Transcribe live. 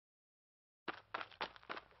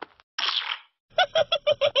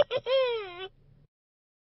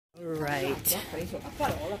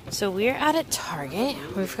Alright, so we're out at Target.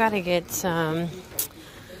 We've got to get some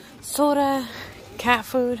soda, cat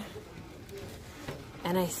food,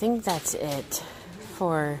 and I think that's it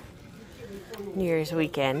for New Year's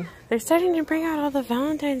weekend. They're starting to bring out all the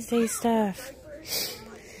Valentine's Day stuff.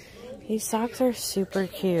 These socks are super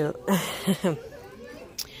cute.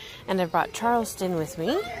 And I brought Charleston with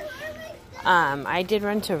me. I did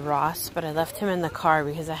run to Ross, but I left him in the car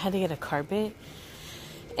because I had to get a carpet.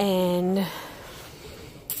 And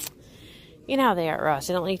you know how they are at Ross.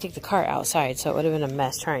 They don't let you take the car outside, so it would have been a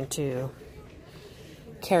mess trying to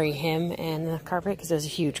carry him and the carpet because it was a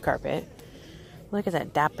huge carpet. Look at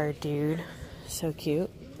that dapper dude. So cute.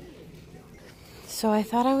 So I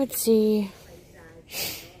thought I would see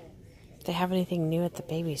if they have anything new at the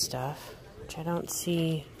baby stuff, which I don't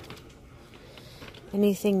see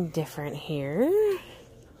anything different here.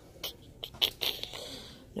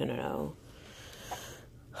 No.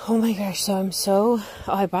 Oh my gosh, so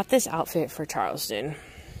I bought this outfit for Charleston.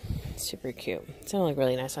 Super cute. It's gonna look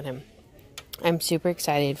really nice on him. I'm super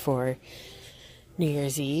excited for New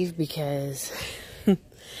Year's Eve because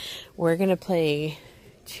we're gonna play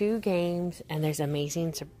 2 games and there's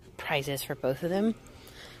amazing surprises for both of them.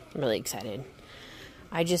 I'm really excited.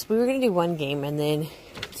 We were gonna do 1 game and then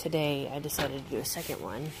today I decided to do a second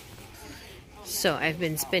one. So I've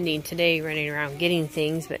been spending today running around getting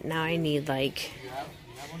things, but now I need like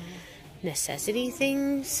necessity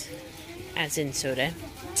things, as in soda,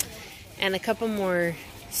 and a couple more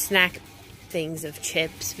snack things of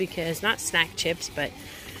chips, because not snack chips, but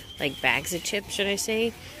like bags of chips, should I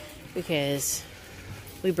say, because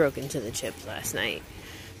we broke into the chips last night.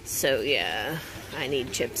 So yeah, I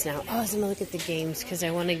need chips now. Oh, I was gonna look at the games because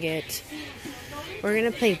I want to get, we're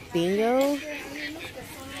gonna play bingo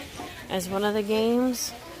as one of the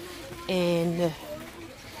games, and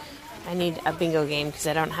I need a bingo game because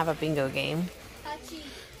I don't have a bingo game.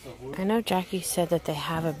 I know Jackie said that they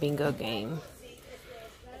have a bingo game,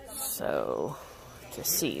 so to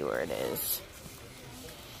see where it is.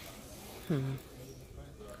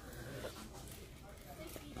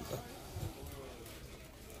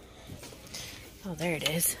 Oh, there it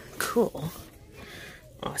is. Cool.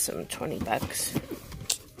 Awesome. 20 bucks.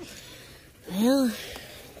 Well,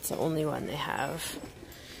 it's the only one they have.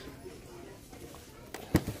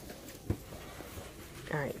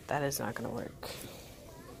 Alright, that is not going to work.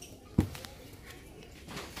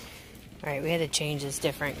 Alright, we had to change this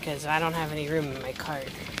different because I don't have any room in my cart.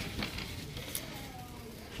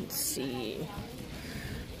 Let's see.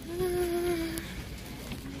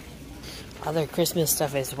 Other Christmas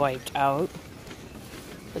stuff is wiped out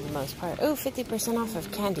for the most part. Oh, 50% off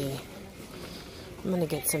of candy. I'm going to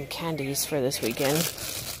get some candies for this weekend.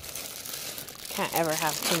 Can't ever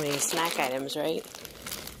have too many snack items, right?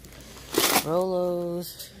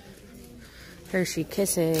 Rolos, Hershey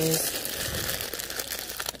Kisses,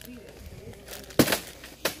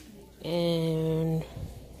 and I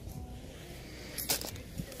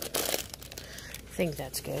think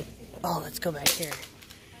that's good. Oh, let's go back here.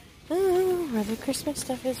 Oh, where the Christmas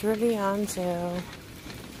stuff is really on sale.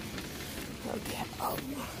 Okay. Oh.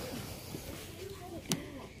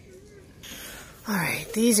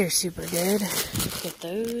 Alright, these are super good. Get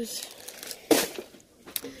those.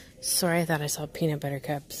 Sorry, I thought I saw peanut butter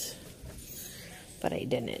cups, but I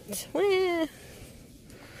didn't. Oh,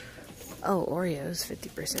 Oreos,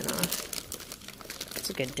 50% off. That's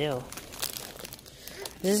a good deal.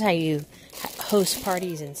 This is how you host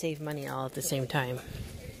parties and save money all at the same time.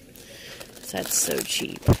 So that's so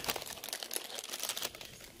cheap.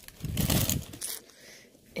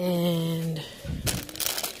 And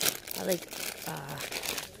I like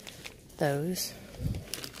those.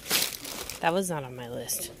 That was not on my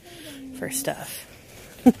list for stuff.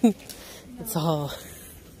 It's all...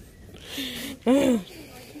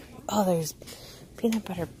 Oh, there's peanut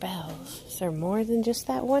butter bells. Is there more than just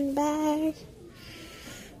that one bag?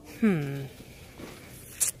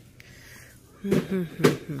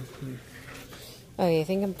 Oh, you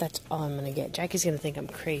think that's all I'm gonna get? Jackie's gonna think I'm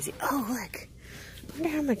crazy. Oh, look. I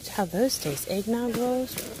wonder how those taste. Eggnog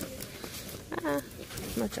rolls? How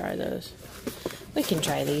much are those? We can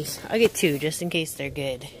try these. I'll get 2 just in case they're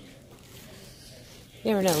good.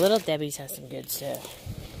 You never know. Little Debbie's has some good stuff.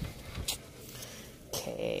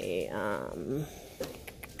 Okay,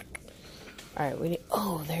 alright, we need...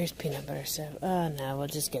 Oh, there's peanut butter stuff. Oh, no, we'll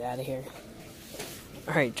just get out of here.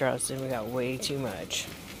 Alright, Charleston, we got way too much.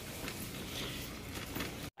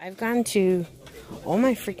 I've gone to all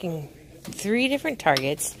my freaking 3 different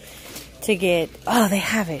Targets to get... Oh, they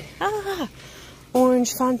have it.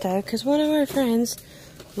 Orange Fanta, because one of our friends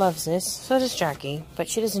loves this. So does Jackie, but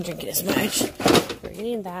she doesn't drink it as much. We're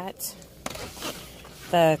getting that.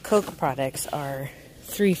 the Coke products are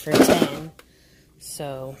 3 for $10.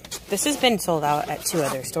 So this has been sold out at 2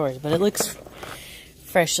 other stores, but it looks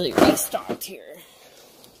freshly restocked here.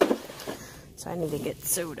 So I need to get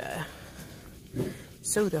soda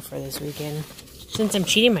for this weekend. Since I'm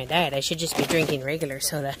cheating my diet, I should just be drinking regular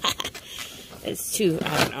soda. It's too,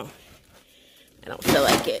 I don't know. I don't feel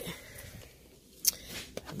like it.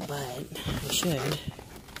 But I should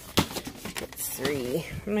get 3.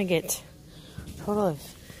 I'm gonna get a total of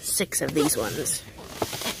 6 of these ones.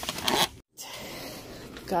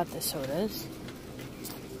 Got the sodas.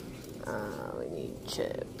 We need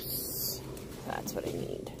chips. That's what I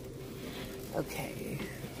need. Okay.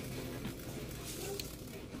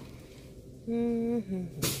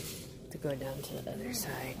 To go down to the other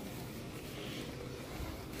side.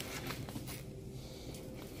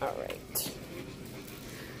 Alright.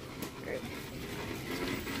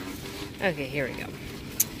 Okay, here we go.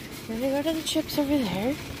 We're gonna go to the chips over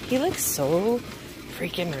there. He looks so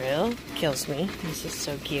freaking real. Kills me. He's just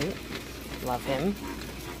so cute. Love him.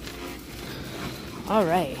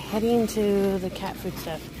 Alright, heading to the cat food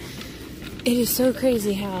stuff. It is so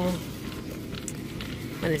crazy how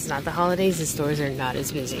when it's not the holidays, the stores are not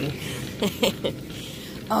as busy.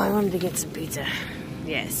 Oh, I wanted to get some pizza.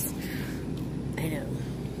 Yes. I know.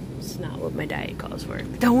 It's not what my diet calls for.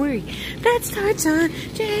 But don't worry. That starts on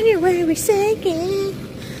January 2nd.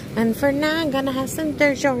 And for now, I'm gonna have some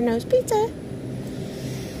DiGiorno's pizza.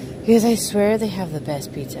 Because I swear they have the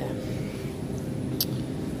best pizza.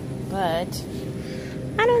 But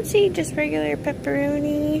I don't see just regular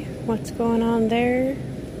pepperoni. What's going on there?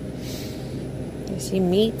 I see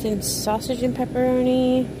meat and sausage and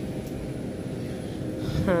pepperoni.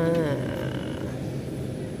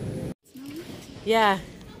 Yeah,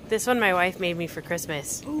 this one my wife made me for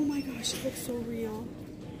Christmas. Oh my gosh, it looks so real.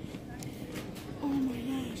 Oh my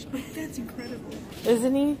gosh, that's incredible.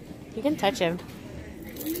 Isn't he? You can touch him.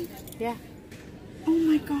 Really? Yeah. Oh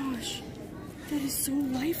my gosh, that is so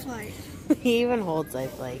lifelike. He even holds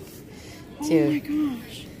lifelike, too. too. Oh my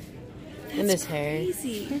gosh. That's and his hair.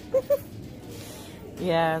 Crazy.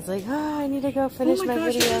 Yeah, I was like, oh, I need to go finish my video. Oh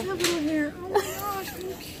my gosh, he does have little hair. Oh my gosh,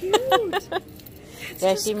 how cute.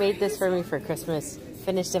 Yeah, she made this for me for Christmas.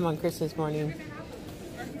 Finished him on Christmas morning.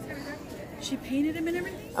 She painted him and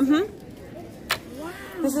everything? Wow.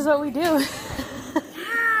 This is what we do.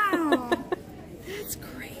 Wow. That's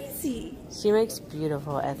crazy. She makes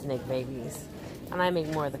beautiful ethnic babies. And I make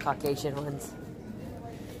more of the Caucasian ones.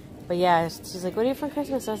 But yeah, she's like, what do you have for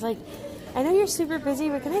Christmas? I was like, I know you're super busy,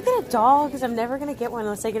 but can I get a doll? Because I'm never going to get one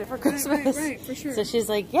unless I get it for Christmas. Right, for sure. So she's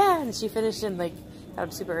like, yeah. And she finished him like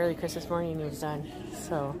out super early Christmas morning and he was done.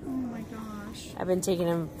 So. Oh my gosh. I've been taking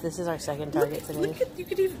him. This is our second Target today. Look at, you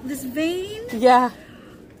could do this vein. Yeah.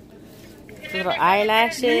 Little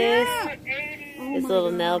eyelashes. Yeah. Oh His my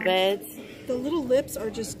little gosh. nail beds. The little lips are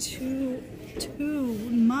just too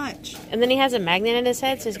much. And then he has a magnet in his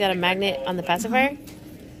head, so he's got a magnet on the pacifier.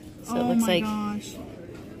 So it looks like. Oh my gosh.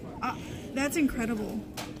 That's incredible.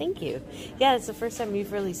 Thank you. Yeah, it's the first time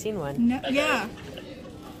you've really seen one. No, yeah.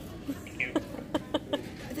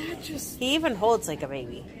 That just. He even holds like a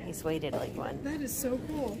baby. He's weighted like one. That is so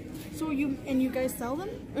cool. So you guys sell them?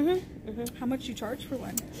 How much you charge for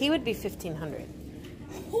one? He would be $1,500.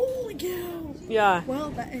 Holy cow! Yeah.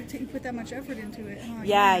 Well, you put that much effort into it, huh?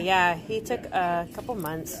 Yeah. He took a couple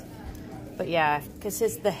months. But yeah,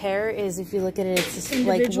 because the hair is, if you look at it, it's just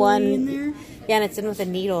like one. In there? Yeah, and it's in with a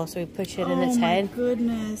needle, so we push it in his head. Oh my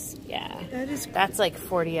goodness. Yeah. That's like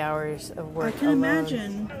 40 hours of work. I can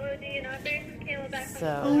imagine.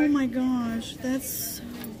 So. Oh my gosh, that's.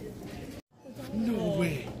 No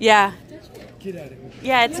way. Yeah. Get out of here.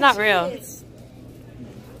 Yeah, it's not real.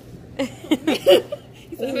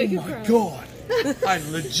 Oh my god. I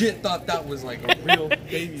legit thought that was like a real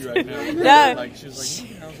baby right now. No. Like she was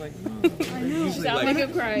like, I was like, no. I know. Usually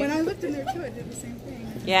like, when I looked in there too, I did the same thing.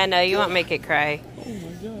 Yeah, no, you won't make it cry. oh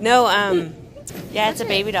my god. No, yeah, it's a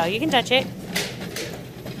baby doll. You can touch it.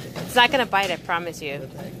 It's not gonna bite, I promise you.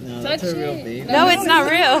 No, that's a real baby. No, it's not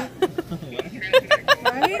real.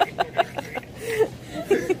 Right?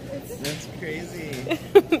 That's crazy.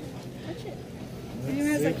 And it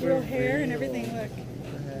has like real hair and everything. Look.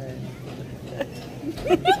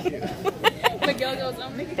 Miguel goes,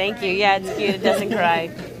 I'm making Thank you. Yeah, it's cute. It doesn't cry.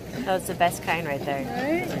 That was the best kind right there.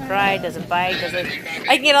 Right? Doesn't cry, doesn't bite, doesn't.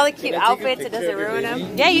 I can get all the cute outfits. It doesn't ruin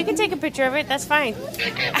them. Yeah, you can take a picture of it. That's fine.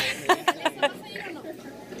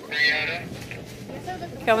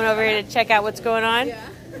 Coming over here to check out what's going on.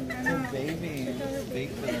 It's a baby. It's big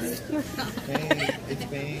for her. Bang. It's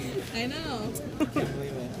bang. I know. I can't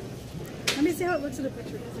believe it. Let me me see how it looks in a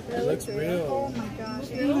picture. It looks real. Oh my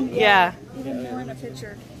gosh. Even, Yeah. even more in a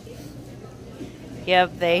picture.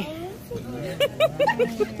 Yep, they.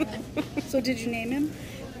 So did you name him?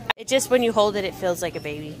 It just, when you hold it, it feels like a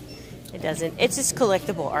baby. It doesn't. It's just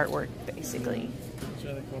collectible artwork, basically. It's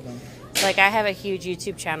really cool though. Like, I have a huge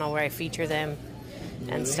YouTube channel where I feature them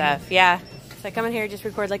and stuff. Yeah. So I come in here, just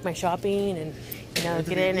record like my shopping and, you know,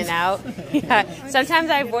 get in and out. Yeah.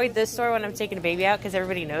 Sometimes I avoid this store when I'm taking a baby out because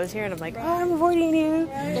everybody knows here, and I'm like, oh, I'm avoiding you.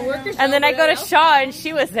 The workers And then know I go to that. Shaw, and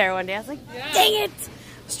she was there one day. I was like, dang it!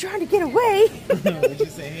 I was trying to get away. Would you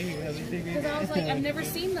say, hey, how's your baby? Because I was like, I've never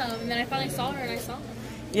seen them. And then I finally saw her and I saw them.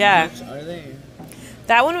 Yeah. Which are they?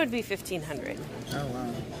 That one would be $1,500. Oh,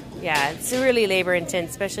 wow. Yeah, it's really labor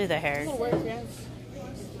intense, especially the hair. It'll work, yeah.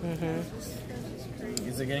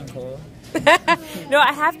 Is it getting cold? No,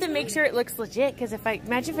 I have to make sure it looks legit, because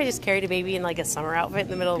imagine if I just carried a baby in like a summer outfit in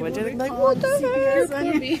the middle of winter, they'd be like, what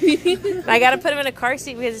the heck? I gotta put him in a car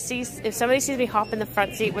seat because if somebody sees me hop in the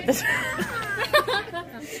front seat with this.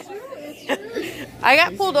 I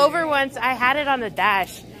got pulled over once. I had it on the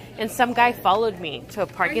dash, and some guy followed me to a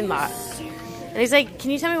parking lot. And he's like,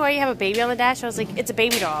 can you tell me why you have a baby on the dash? I was like, it's a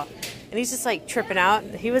baby doll. And he's just like tripping out.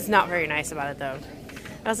 He was not very nice about it though.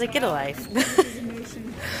 I was like, get a life.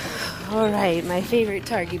 All right, my favorite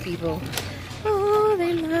Target people. Oh,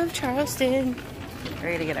 they love Charleston.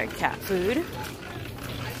 We're gonna get our cat food.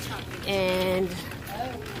 And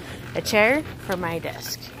a chair for my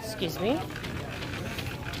desk. Excuse me.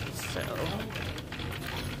 So,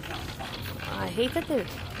 I hate that the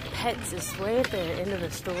pets is way at the end of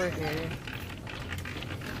the store here.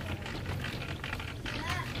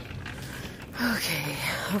 Okay,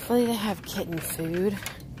 hopefully they have kitten food.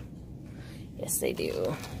 Yes, they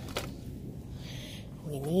do.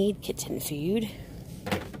 We need kitten food.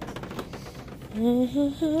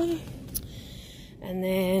 And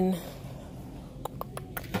then,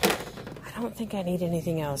 I don't think I need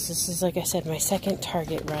anything else. This is, like I said, my second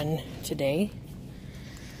Target run today.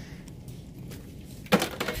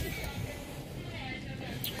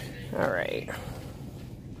 All right.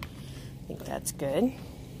 I think that's good.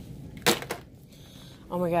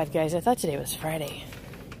 Oh my God, guys, I thought today was Friday.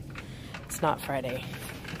 It's not Friday.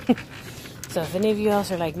 So if any of you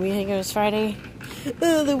else are like me, think it was Friday,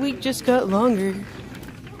 oh, the week just got longer.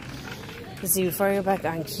 See, before I go back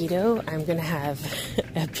on keto, I'm gonna have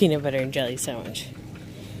a peanut butter and jelly sandwich.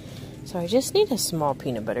 So I just need a small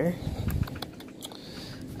peanut butter.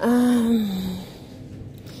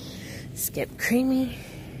 Skip creamy.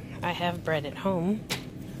 I have bread at home.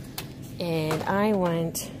 And I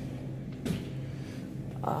want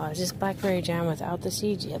just blackberry jam without the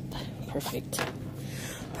seeds. Yep, perfect.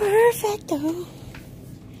 Perfecto.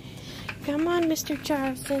 Come on, Mr.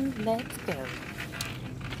 Charleston, let's go.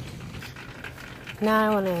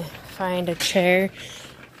 Now I want to find a chair.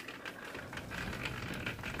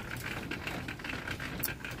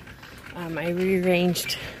 I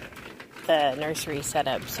rearranged the nursery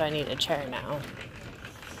setup, so I need a chair now.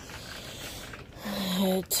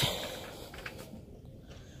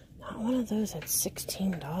 Not one of those at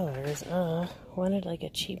 $16. Wanted like a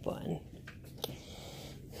cheap one.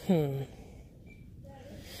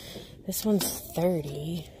 This one's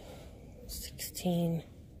 $30. 16.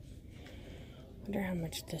 Wonder how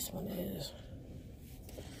much this one is.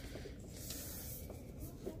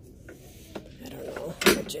 I don't know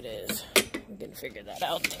how much it is. We can figure that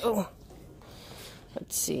out though.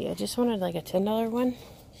 Let's see. I just wanted like a $10 one.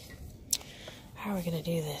 How are we gonna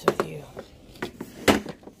do this with you?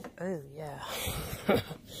 Oh yeah.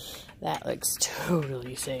 That looks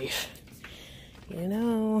totally safe. You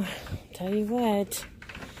know, tell you what,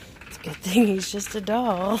 it's a good thing he's just a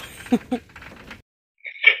doll. Thanks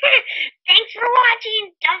for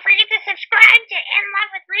watching. Don't forget to subscribe to In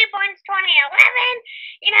Love with Reborn's 2011.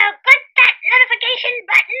 You know, click that notification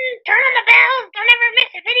button, turn on the bells, don't ever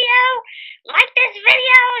miss a video. Like this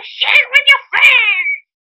video, share it with your friends.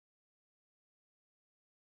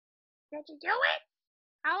 Did you do it?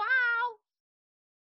 Hello?